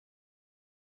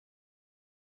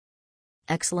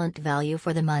Excellent value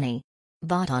for the money.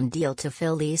 Bought on deal to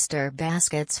fill Easter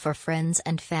baskets for friends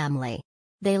and family.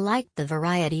 They liked the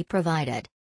variety provided.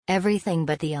 Everything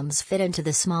but the M&M'S fit into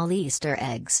the small Easter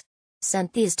eggs.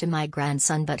 Sent these to my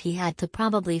grandson, but he had to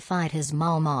probably fight his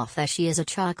mom off as she is a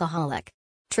chocoholic.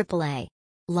 AAA.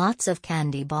 Lots of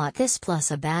candy. Bought this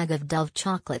plus a bag of Dove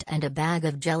chocolate and a bag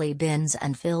of jelly beans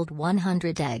and filled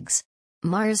 100 eggs.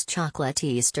 Mars Chocolate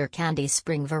Easter Candy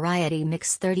Spring Variety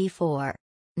Mix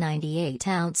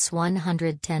 34.98-Ounce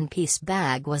 110-piece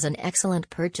bag was an excellent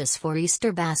purchase for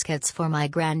Easter baskets for my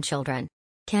grandchildren.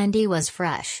 Candy was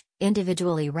fresh,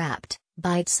 individually wrapped,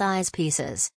 bite-size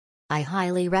pieces. I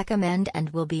highly recommend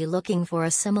and will be looking for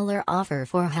a similar offer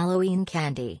for Halloween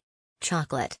candy.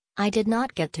 Chocolate. I did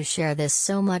not get to share this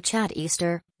so much at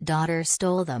Easter, daughter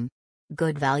stole them.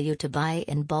 Good value to buy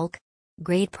in bulk.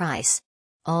 Great price.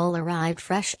 All arrived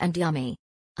fresh and yummy.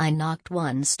 I knocked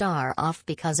 1 star off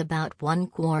because about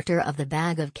 1/4 of the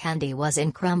bag of candy was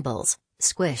in crumbles,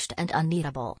 squished and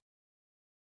uneatable.